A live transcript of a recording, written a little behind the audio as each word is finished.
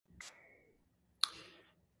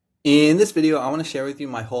In this video, I want to share with you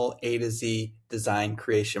my whole A to Z design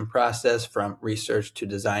creation process from research to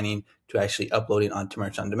designing to actually uploading onto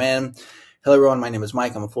Merch on Demand. Hello everyone, my name is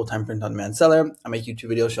Mike. I'm a full-time print on demand seller. I make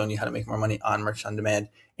YouTube videos showing you how to make more money on Merch on Demand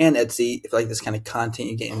and Etsy. If you like this kind of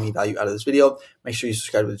content, you get any value out of this video, make sure you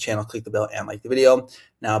subscribe to the channel, click the bell, and like the video.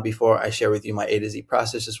 Now, before I share with you my A to Z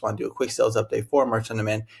process, just want to do a quick sales update for Merch on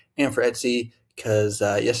Demand and for Etsy, because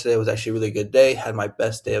yesterday was actually a really good day. Had my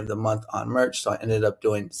best day of the month on merch, so I ended up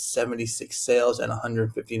doing 76 sales and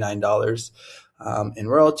 $159 in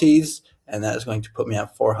royalties, and that is going to put me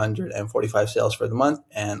at 445 sales for the month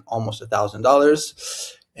and almost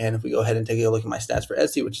 $1,000. And if we go ahead and take a look at my stats for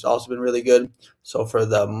Etsy, which has also been really good, so for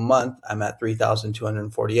the month I'm at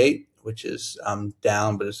 3,248, which is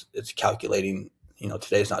down, but it's calculating.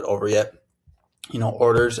 Today's not over yet.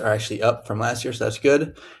 Orders are actually up from last year, so that's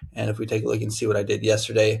good. And if we take a look and see what I did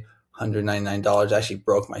yesterday, $199, I actually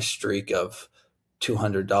broke my streak of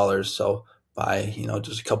 $200. So by,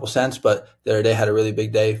 just a couple cents, but the other day had a really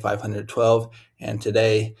big day, 512. And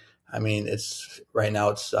today, right now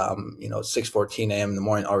it's 6:14 a.m. in the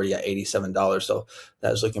morning, already at $87. So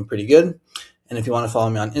that's looking pretty good. And if you want to follow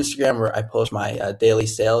me on Instagram, where I post my daily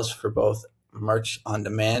sales for both Merch on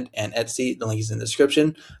Demand and Etsy, the link is in the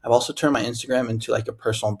description. I've also turned my Instagram into like a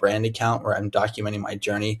personal brand account where I'm documenting my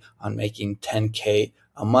journey on making 10K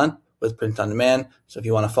a month with print on demand. So if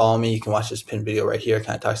you want to follow me, you can watch this pinned video right here. It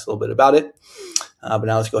kind of talks a little bit about it. But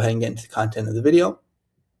now let's go ahead and get into the content of the video.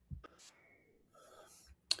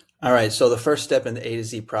 All right, so the first step in the A to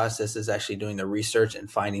Z process is actually doing the research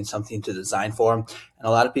and finding something to design for. And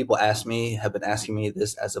a lot of people have been asking me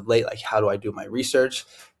this as of late, like, how do I do my research?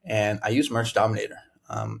 And I use Merch Dominator.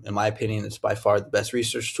 In my opinion, it's by far the best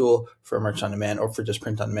research tool for Merch on Demand or for just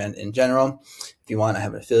print on demand in general. If you want, I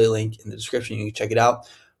have an affiliate link in the description. You can check it out.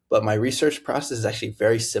 But my research process is actually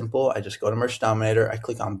very simple. I just go to Merch Dominator, I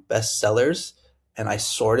click on best sellers, and I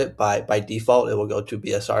sort it by default. It will go to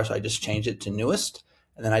BSR, so I just change it to newest.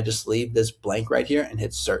 And then I just leave this blank right here and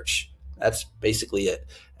hit search. That's basically it.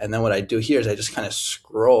 And then what I do here is I just kind of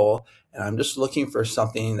scroll, and I'm just looking for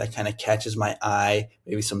something that kind of catches my eye,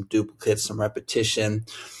 maybe some duplicates, some repetition.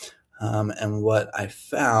 And what I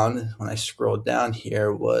found when I scrolled down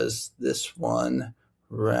here was this one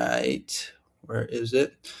right, where is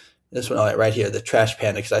it? This one right here, the trash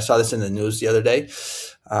panda, because I saw this in the news the other day,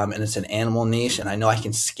 and it's an animal niche, and I know I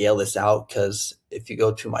can scale this out because if you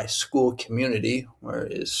go to my SKOOL community, where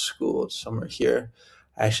is SKOOL? It's somewhere here.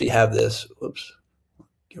 I actually have this. Whoops,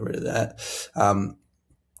 get rid of that.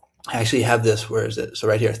 I actually have this. Where is it? So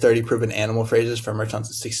right here, 30 proven animal phrases for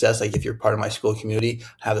merchants of success. Like if you're part of my SKOOL community,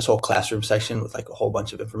 I have this whole classroom section with like a whole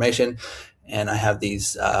bunch of information, and I have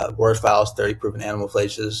these word files: 30 proven animal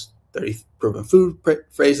phrases, 30 proven food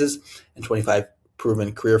phrases, and 25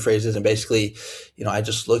 proven career phrases. And basically, I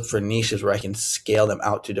just look for niches where I can scale them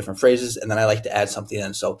out to different phrases. And then I like to add something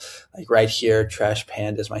in. So like right here, trash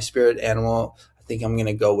panda is my spirit animal. I think I'm going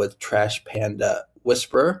to go with trash panda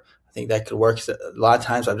whisperer. I think that could work. A lot of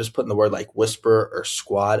times I'm just putting the word like whisper or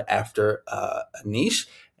squad after a niche.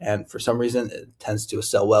 And for some reason, it tends to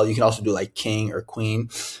sell well. You can also do like king or queen,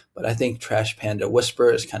 but I think trash panda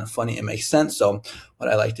whisper is kind of funny. It makes sense. So what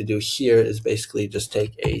I like to do here is basically just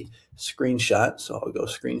take a screenshot. So I'll go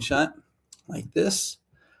screenshot like this,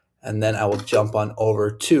 and then I will jump on over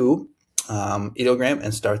to Ideogram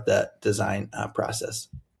and start that design process.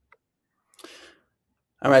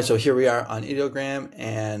 All right, so here we are on Ideogram,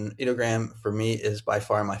 and Ideogram for me is by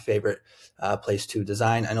far my favorite place to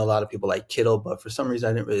design. I know a lot of people like Kittle, but for some reason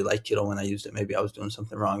I didn't really like Kittle when I used it. Maybe I was doing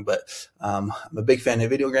something wrong, but I'm a big fan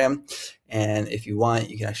of Ideogram. And if you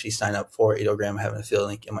want, you can actually sign up for Ideogram. I have an affiliate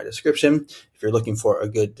link in my description if you're looking for a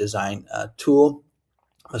good design tool.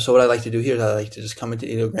 So what I like to do here is I like to just come into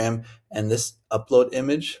Ideogram, and this upload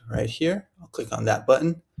image right here, I'll click on that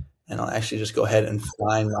button, and I'll actually just go ahead and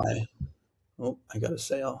find my, oh, I got a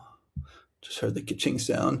sale. Just heard the ka-ching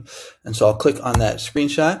sound. And so I'll click on that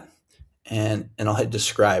screenshot, and I'll hit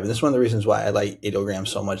describe. And this is one of the reasons why I like Ideogram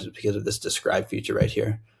so much, is because of this describe feature right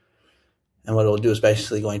here. And what it'll do is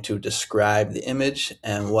basically going to describe the image.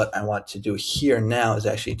 And what I want to do here now is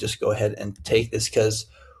actually just go ahead and take this, because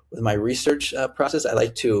with my research process, I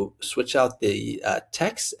like to switch out the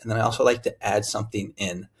text, and then I also like to add something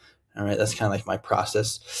in. All right, that's kind of like my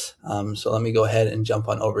process. So let me go ahead and jump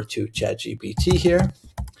on over to ChatGPT here.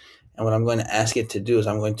 And what I'm going to ask it to do is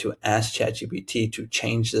I'm going to ask ChatGPT to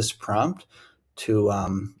change this prompt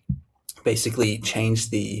to basically change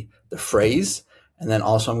the phrase. And then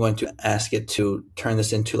also I'm going to ask it to turn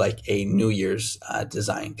this into like a New Year's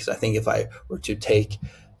design. Because I think if I were to take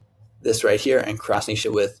this right here and cross niche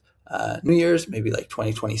it with New Year's, maybe like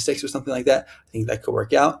 2026 or something like that. I think that could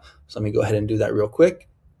work out. So let me go ahead and do that real quick.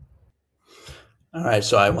 All right,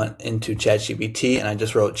 so I went into ChatGPT and I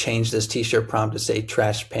just wrote, change this t-shirt prompt to say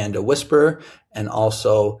Trash Panda Whisperer, and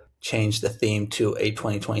also change the theme to a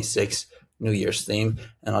 2026 New Year's theme.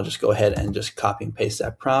 And I'll just go ahead and just copy and paste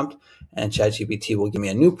that prompt, and ChatGPT will give me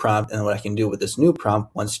a new prompt. And what I can do with this new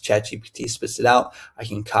prompt, once ChatGPT spits it out, I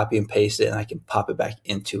can copy and paste it and I can pop it back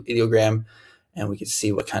into Ideogram, and we can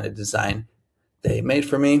see what kind of design they made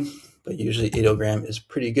for me. But usually Ideogram is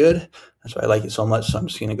pretty good. That's why I like it so much. So I'm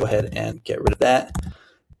just going to go ahead and get rid of that.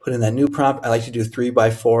 Put in that new prompt. I like to do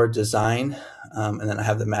 3x4 design. And then I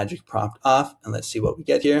have the magic prompt off. And let's see what we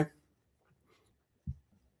get here.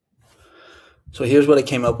 So here's what I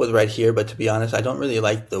came up with right here. But to be honest, I don't really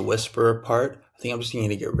like the whisperer part. I think I'm just going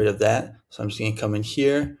to get rid of that. So I'm just going to come in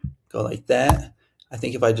here, go like that. I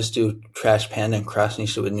think if I just do Trash Panda and cross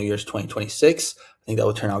niche it with New Year's 2026, I think that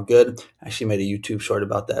will turn out good. I actually made a YouTube short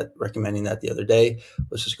about that, recommending that the other day.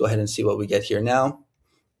 Let's just go ahead and see what we get here now.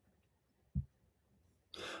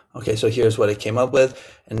 Okay, so here's what I came up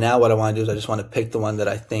with. And now what I want to do is I just want to pick the one that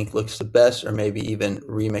I think looks the best, or maybe even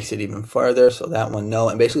remix it even further. So that one, no.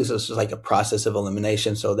 And basically, so it's just like a process of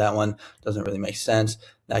elimination. So that one doesn't really make sense.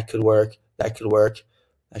 That could work. That could work.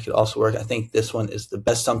 That could also work. I think this one is the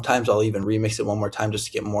best. Sometimes I'll even remix it one more time just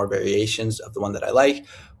to get more variations of the one that I like.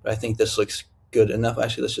 But I think this looks good enough.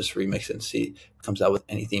 Actually, let's just remix it and see if it comes out with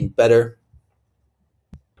anything better.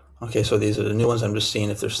 Okay, so these are the new ones. I'm just seeing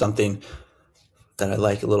if there's something that I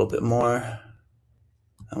like a little bit more.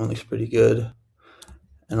 That one looks pretty good.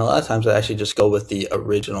 And a lot of times I actually just go with the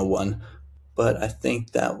original one, but I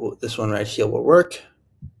think that this one right here will work.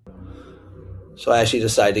 So I actually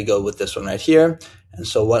decided to go with this one right here. And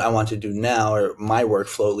so what I want to do now, or my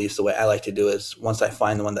workflow, at least the way I like to do is, once I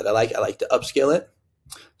find the one that I like to upscale it.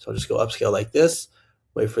 So I'll just go upscale like this,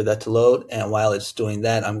 wait for that to load. And while it's doing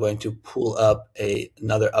that, I'm going to pull up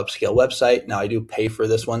another upscale website. Now I do pay for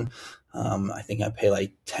this one. I think I pay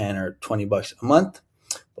like 10 or 20 bucks a month.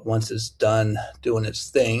 But once it's done doing its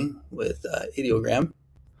thing with Ideogram,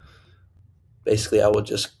 basically I will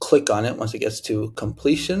just click on it once it gets to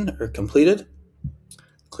completion or completed.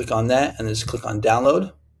 Click on that and then just click on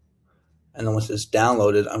download. And then once it's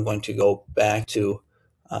downloaded, I'm going to go back to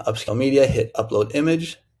Upscale Media, hit upload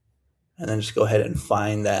image, and then just go ahead and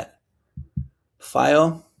find that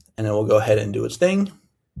file, and it will go ahead and do its thing.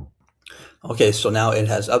 Okay, so now it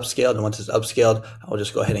has upscaled, and once it's upscaled, I will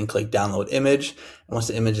just go ahead and click download image. And once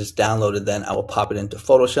the image is downloaded, then I will pop it into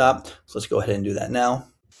Photoshop. So let's go ahead and do that now.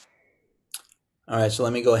 All right, so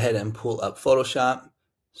let me go ahead and pull up Photoshop.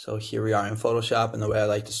 So here we are in Photoshop, and the way I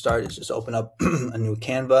like to start is just open up a new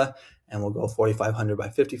Canva, and we'll go 4500 by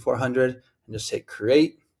 5400 and just hit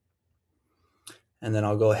create. And then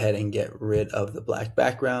I'll go ahead and get rid of the black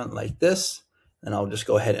background like this. Then I'll just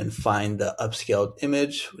go ahead and find the upscaled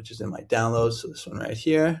image, which is in my downloads. So this one right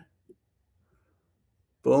here.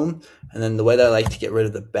 Boom. And then the way that I like to get rid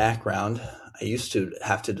of the background, I used to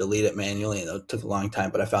have to delete it manually, and it took a long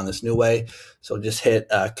time, but I found this new way. So just hit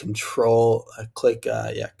control,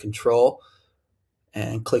 control,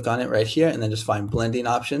 and click on it right here, and then just find blending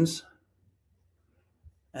options.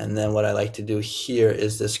 And then what I like to do here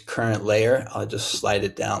is this current layer. I'll just slide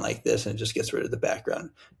it down like this, and it just gets rid of the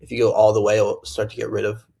background. If you go all the way, it'll start to get rid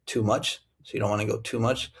of too much. So you don't want to go too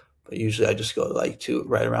much, but usually I just go like to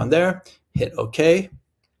right around there, hit OK.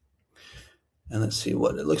 And let's see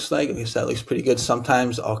what it looks like. Okay, so that looks pretty good.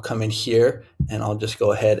 Sometimes I'll come in here and I'll just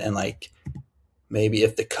go ahead and like, maybe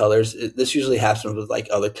if the colors, this usually happens with like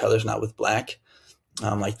other colors, not with black.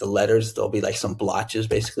 Like the letters, there'll be like some blotches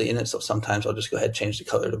basically in it. So sometimes I'll just go ahead and change the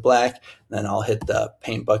color to black. And then I'll hit the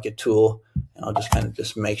paint bucket tool, and I'll just kind of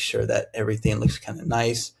just make sure that everything looks kind of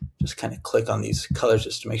nice. Just kind of click on these colors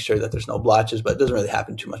just to make sure that there's no blotches, but it doesn't really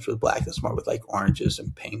happen too much with black. That's more with like oranges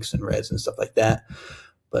and pinks and reds and stuff like that.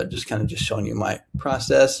 But just kind of just showing you my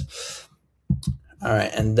process. All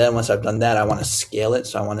right, and then once I've done that, I want to scale it.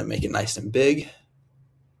 So I want to make it nice and big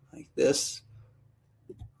like this.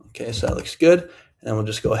 Okay, so that looks good. And then we'll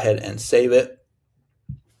just go ahead and save it.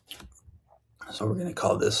 So we're going to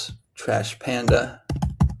call this Trash Panda.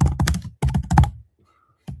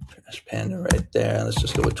 Trash Panda right there. Let's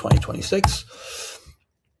just go with 2026.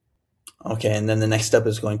 Okay, and then the next step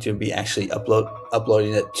is going to be actually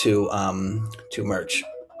uploading it to Merch.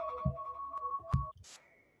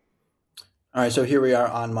 All right, so here we are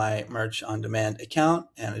on my Merch on Demand account,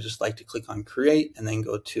 and I just like to click on Create and then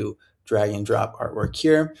go to drag and drop artwork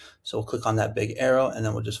here. So we'll click on that big arrow and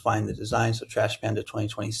then we'll just find the design. So Trash Panda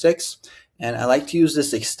 2026. And I like to use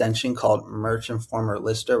this extension called Merch Informer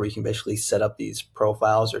Lister, where you can basically set up these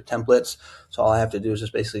profiles or templates. So all I have to do is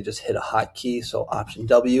basically just hit a hotkey, so Option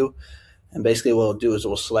W. And basically what it'll do is it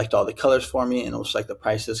will select all the colors for me and it will select the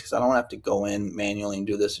prices because I don't have to go in manually and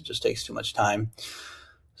do this. It just takes too much time.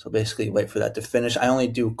 So basically wait for that to finish. I only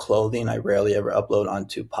do clothing. I rarely ever upload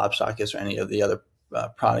onto PopSockets or any of the other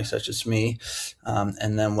products. That's just me.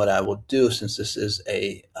 And then what I will do, since this is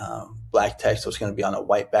a black text, so it's going to be on a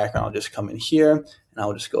white background, I'll just come in here and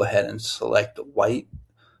I'll just go ahead and select white,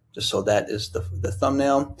 just so that is the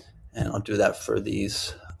thumbnail. And I'll do that for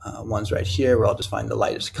these ones right here, where I'll just find the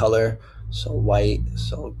lightest color. So white,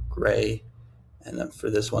 so gray. And then for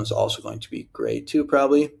this one's also going to be gray too,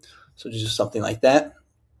 probably. So just something like that.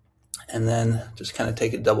 And then just kind of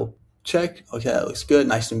take a double check. Okay, that looks good,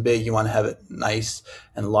 nice and big. You want to have it nice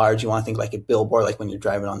and large. You want to think like a billboard, like when you're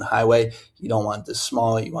driving on the highway. You don't want this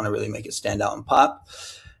small. You want to really make it stand out and pop.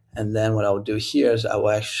 And then what I will do here is I will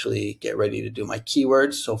actually get ready to do my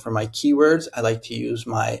keywords. So for my keywords, I like to use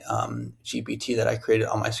my GPT that I created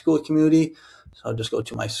on my SKOOL community. So I'll just go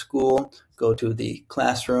to my SKOOL, go to the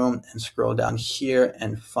classroom and scroll down here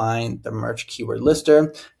and find the merch keyword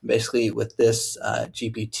lister. Basically with this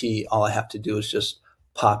GPT, all I have to do is just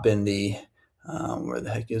pop in the, where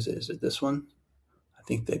the heck is it? Is it this one? I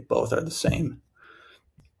think they both are the same.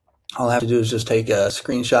 All I have to do is just take a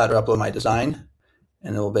screenshot or upload my design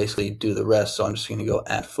and it will basically do the rest. So I'm just going to go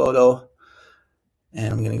add photo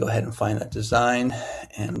and I'm going to go ahead and find that design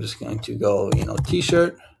and I'm just going to go,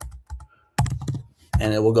 t-shirt.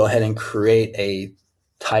 And it will go ahead and create a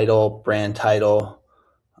title, brand title,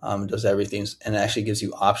 does everything, and it actually gives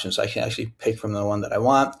you options. So I can actually pick from the one that I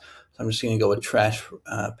want. So I'm just going to go with Trash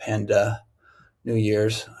Panda New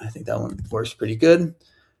Year's. I think that one works pretty good.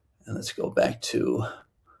 And let's go back to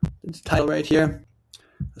the title right here.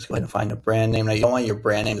 Let's go ahead and find a brand name. Now you don't want your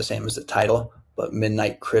brand name the same as the title, but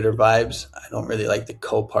Midnight Critter Vibes. I don't really like the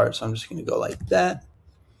co part, so I'm just going to go like that.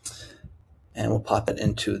 And we'll pop it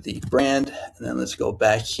into the brand. And then let's go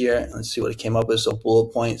back here and let's see what it came up with. So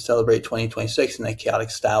bullet point, celebrate 2026 in a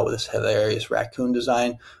chaotic style with this hilarious raccoon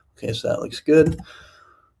design. Okay, so that looks good.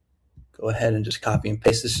 Go ahead and just copy and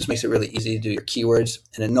paste. This just makes it really easy to do your keywords.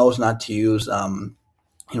 And it knows not to use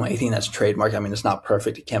anything that's trademarked. I mean, it's not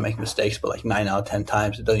perfect. It can't make mistakes, but like 9 out of 10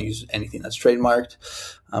 times it doesn't use anything that's trademarked.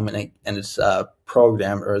 And it's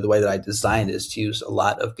programmed, or the way that I designed it, is to use a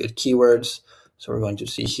lot of good keywords. So we're going to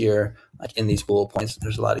see here, like in these bullet points,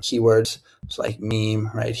 there's a lot of keywords. It's like meme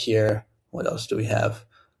right here. What else do we have?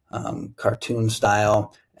 Cartoon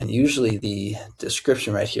style. And usually the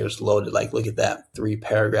description right here is loaded. Like, look at that, 3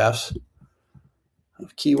 paragraphs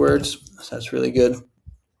of keywords. So that's really good.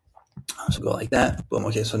 So go like that. Boom.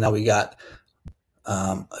 Okay, so now we got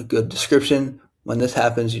a good description. When this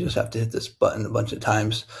happens, you just have to hit this button a bunch of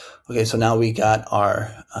times. Okay, so now we got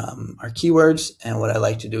our keywords, and what I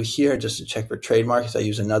like to do here, just to check for trademarks, I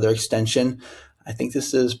use another extension. I think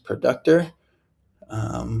this is Productor.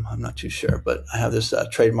 I'm not too sure, but I have this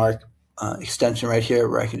trademark extension right here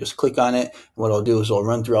where I can just click on it. And what I'll do is I'll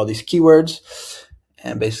run through all these keywords,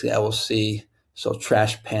 and basically I will see, so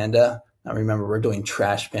Trash Panda. Now remember, we're doing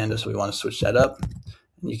Trash Panda, so we want to switch that up.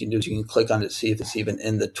 And you can can click on it to see if it's even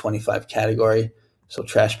in the 25 category. So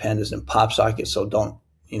Trash Panda is in PopSockets, so don't,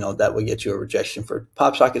 that would get you a rejection for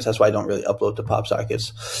PopSockets. That's why I don't really upload to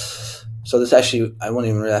PopSockets. So this actually, I won't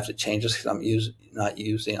even really have to change this because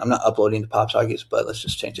I'm not uploading to PopSockets, but let's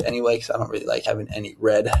just change it anyway because I don't really like having any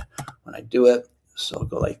red when I do it. So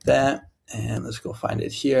go like that, and let's go find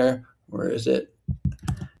it here. Where is it?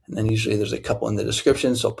 And then usually there's a couple in the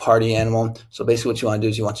description. So party animal. So basically what you want to do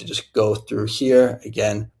is you want to just go through here.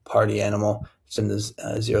 Again, party animal. It's in this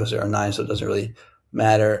 009, so it doesn't really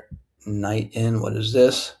matter. Night in, what is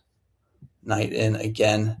this? Night in,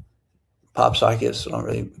 again, PopSockets, so I don't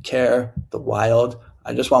really care. The wild.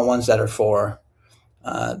 I just want ones that are for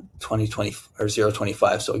 2020 or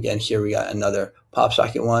 025. So again, here we got another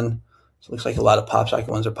PopSocket one. So it looks like a lot of PopSocket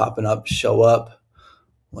ones are popping up. Show up.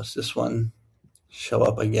 What's this one? Show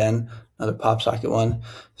up again, another PopSocket one.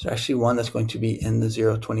 There's actually one that's going to be in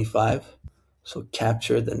the 025. So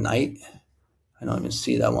capture the night. I don't even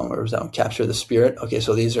see that one. Where was that one? Capture the spirit. Okay,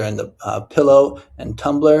 so these are in the pillow and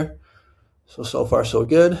tumbler. So far so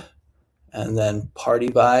good. And then party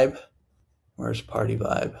vibe. Where's party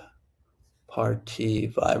vibe? Party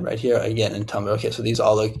vibe right here again in tumbler. Okay, so these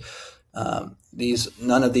all look.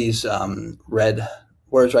 None of these red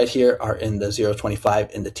words right here are in the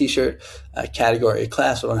 025 in the t-shirt category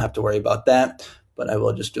class, so I don't have to worry about that, but I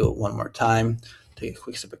will just do it one more time. Take a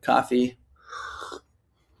quick sip of coffee.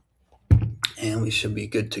 and we should be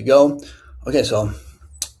good to go. Okay, so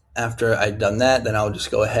after I've done that, then I'll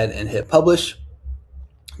just go ahead and hit publish.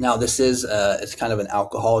 Now this is it's kind of an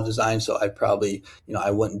alcohol design, so I'd probably,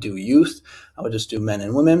 I wouldn't do youth. I would just do men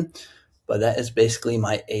and women. But that is basically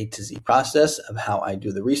my A to Z process of how I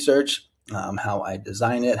do the research, how I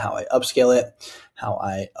design it, how I upscale it, how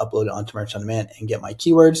I upload it onto Merch on Demand and get my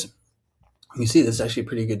keywords. You see, this is actually a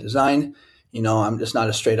pretty good design. I'm just not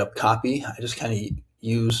a straight up copy. I just kind of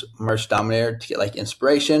use Merch Dominator to get like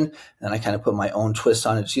inspiration, and I kind of put my own twist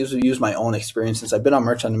on it. Just use my own experience since I've been on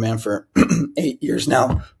Merch on Demand for 8 years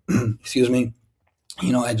now. Excuse me.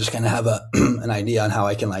 I just kind of have an idea on how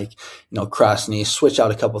I can cross niche, switch out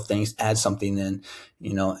a couple things, add something in,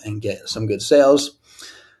 and get some good sales.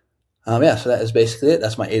 Yeah, so that is basically it.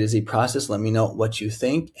 That's my A to Z process. Let me know what you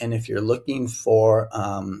think. And if you're looking for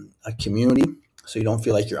a community, so you don't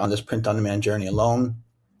feel like you're on this print on demand journey alone,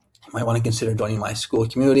 you might want to consider joining my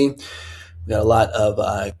SKOOL community. We got a lot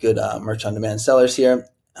of good merch on demand sellers here,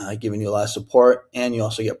 giving you a lot of support, and you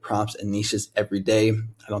also get prompts and niches every day.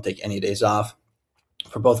 I don't take any days off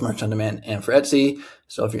for both Merch on Demand and for Etsy.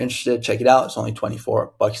 So if you're interested, check it out. It's only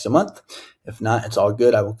 $24 a month. If not, it's all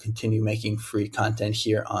good. I will continue making free content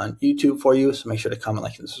here on YouTube for you. So make sure to comment,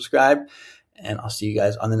 like, and subscribe. And I'll see you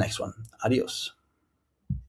guys on the next one. Adios.